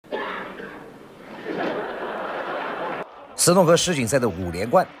斯诺克世锦赛的5连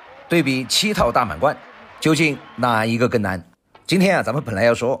冠，对比7套大满贯，究竟哪一个更难？今天咱们本来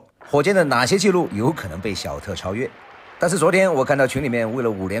要说火箭的哪些记录有可能被小特超越，但是昨天我看到群里面为了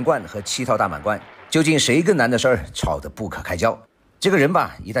5连冠和7套大满贯，究竟谁更难的事儿吵得不可开交。这个人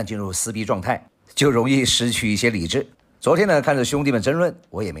吧，一旦进入撕逼状态，就容易失去一些理智。昨天呢，看着兄弟们争论，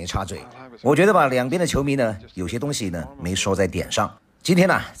我也没插嘴。我觉得吧，两边的球迷呢，有些东西呢没说在点上。今天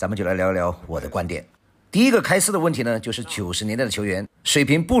呢，咱们就来聊一聊我的观点。第一个开撕的问题呢，就是90年代的球员水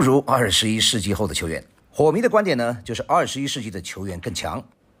平不如21世纪后的球员。火迷的观点呢，就是21世纪的球员更强。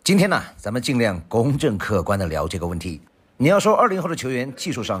今天呢，咱们尽量公正客观的聊这个问题。你要说20后的球员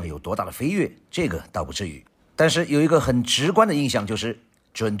技术上有多大的飞跃，这个倒不至于。但是有一个很直观的印象，就是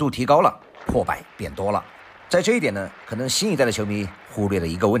准度提高了，破百变多了。在这一点呢，可能新一代的球迷忽略了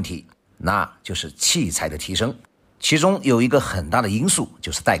一个问题，那就是器材的提升。其中有一个很大的因素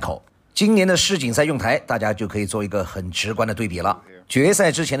就是带口。今年的世锦赛用台，大家就可以做一个很直观的对比了。决赛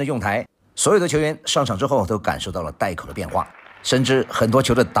之前的用台，所有的球员上场之后都感受到了带口的变化，甚至很多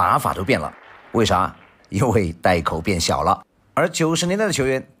球的打法都变了。为啥？因为带口变小了。而90年代的球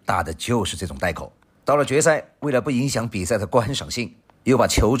员打的就是这种带口。到了决赛，为了不影响比赛的观赏性，又把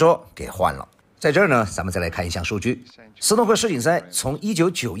球桌给换了。在这儿呢，咱们再来看一项数据。斯诺克世锦赛从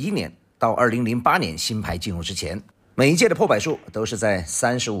1991年到2008年新牌进入之前，每一届的破百数都是在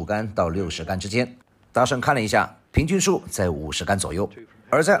35杆到60杆之间。大圣看了一下，平均数在50杆左右。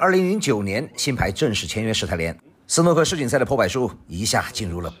而在2009年新牌正式签约世台联，斯诺克世锦赛的破百数一下进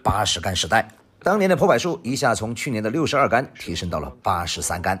入了80杆时代。当年的破百数一下从去年的62杆提升到了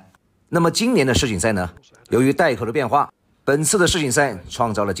83杆。那么今年的世锦赛呢？由于带口的变化，本次的世锦赛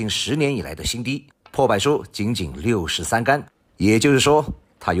创造了近10年以来的新低，破百数仅仅63杆，也就是说，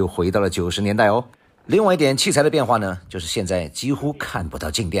它又回到了90年代哦。另外一点器材的变化呢，就是现在几乎看不到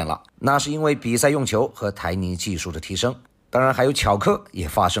静电了，那是因为比赛用球和台泥技术的提升，当然还有巧克也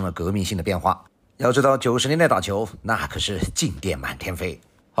发生了革命性的变化。要知道90年代打球那可是静电满天飞。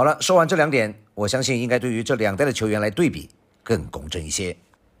好了，说完这两点，我相信应该对于这两代的球员来对比更公正一些。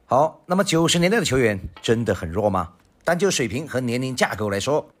好，那么90年代的球员真的很弱吗？单就水平和年龄架构来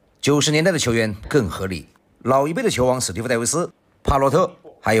说，90年代的球员更合理。老一辈的球王史蒂夫·戴维斯、帕洛特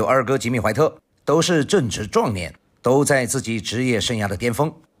还有二哥吉米·怀特都是正值壮年，都在自己职业生涯的巅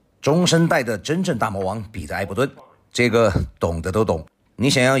峰。中生代的真正大魔王彼得·埃伯顿，这个懂的都懂，你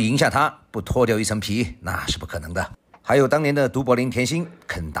想要赢下他不脱掉一层皮那是不可能的。还有当年的都柏林甜心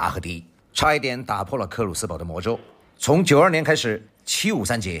肯达赫迪，差一点打破了克鲁斯堡的魔咒。从92年开始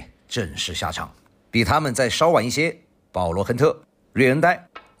753节正式下场，比他们再稍晚一些保罗·亨特、瑞恩戴、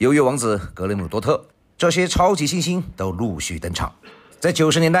优越王子格雷姆多特，这些超级新星都陆续登场。在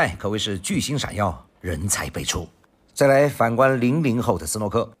90年代可谓是巨星闪耀，人才辈出。再来反观00后的斯诺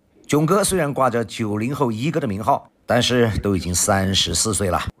克，囧哥虽然挂着90后一哥的名号，但是都已经34岁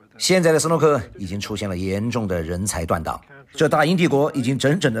了。现在的斯诺克已经出现了严重的人才断档，这大英帝国已经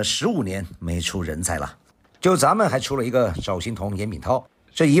整整的15年没出人才了。就咱们还出了一个赵心童、严炳涛，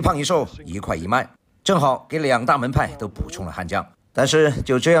这一胖一瘦一快一慢，正好给两大门派都补充了悍将。但是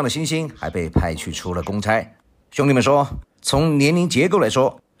就这样的新星还被派去出了公差。兄弟们说，从年龄结构来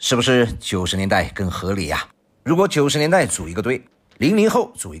说，是不是90年代更合理呀？如果90年代组一个队，00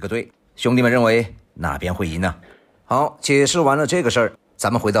后组一个队，兄弟们认为哪边会赢呢？好，解释完了这个事儿，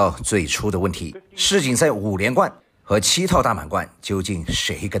咱们回到最初的问题，世锦赛5连冠和7套大满贯究竟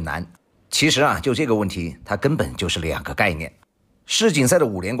谁更难？其实就这个问题，它根本就是两个概念。世锦赛的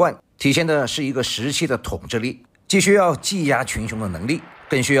5连冠体现的是一个时期的统治力，既需要技压群雄的能力，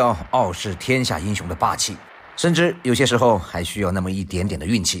更需要傲视天下英雄的霸气，甚至有些时候还需要那么一点点的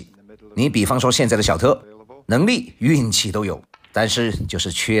运气。你比方说现在的小特，能力运气都有，但是就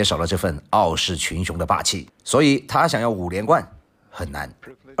是缺少了这份傲视群雄的霸气，所以他想要5连冠很难。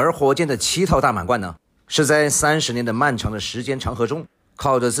而火箭的7套大满贯呢，是在30年的漫长的时间长河中，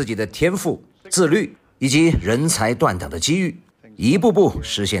靠着自己的天赋、自律以及人才断档的机遇，一步步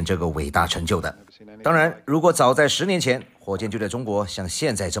实现这个伟大成就的。当然，如果早在10年前，火箭就在中国像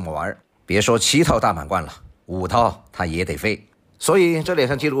现在这么玩，别说7套大满贯了，5套他也得废。所以这两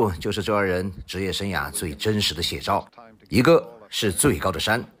项记录就是这二人职业生涯最真实的写照，一个是最高的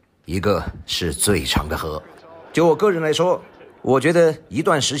山，一个是最长的河。就我个人来说，我觉得一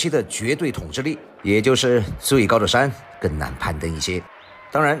段时期的绝对统治力，也就是最高的山更难攀登一些。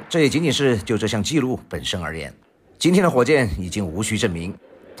当然，这也仅仅是就这项记录本身而言。今天的火箭已经无需证明，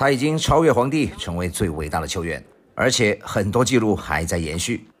他已经超越皇帝，成为最伟大的球员，而且很多记录还在延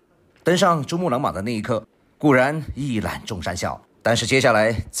续。登上珠穆朗玛的那一刻，固然一览众山小，但是接下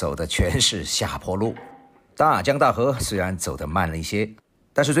来走的全是下坡路。大江大河虽然走得慢了一些，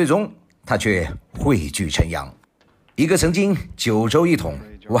但是最终他却汇聚成洋。一个曾经九州一统，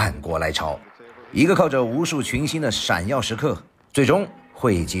万国来朝，一个靠着无数群星的闪耀时刻，最终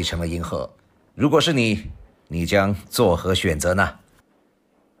汇集成了银河。如果是你，你将作何选择呢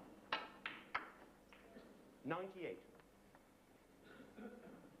？98.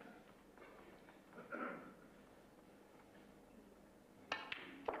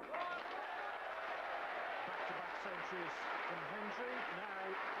 Back-to-back centuries from Hendry, now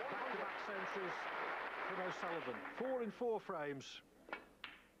back-to-back centuries from O'Sullivan. 4 in 4 frames.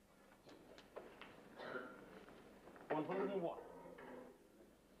 101. 110.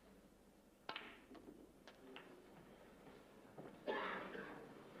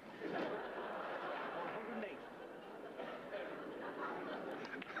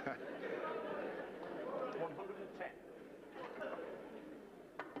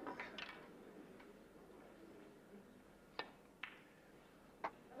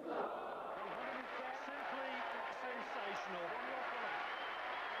 Simply sensational.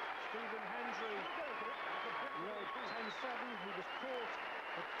 Stephen Hendry led 10-7. He was caught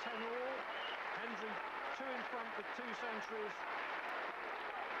at 10-all. Hendry 2 in front with 2 centuries.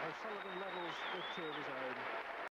 O'Sullivan levels with 2 of his own.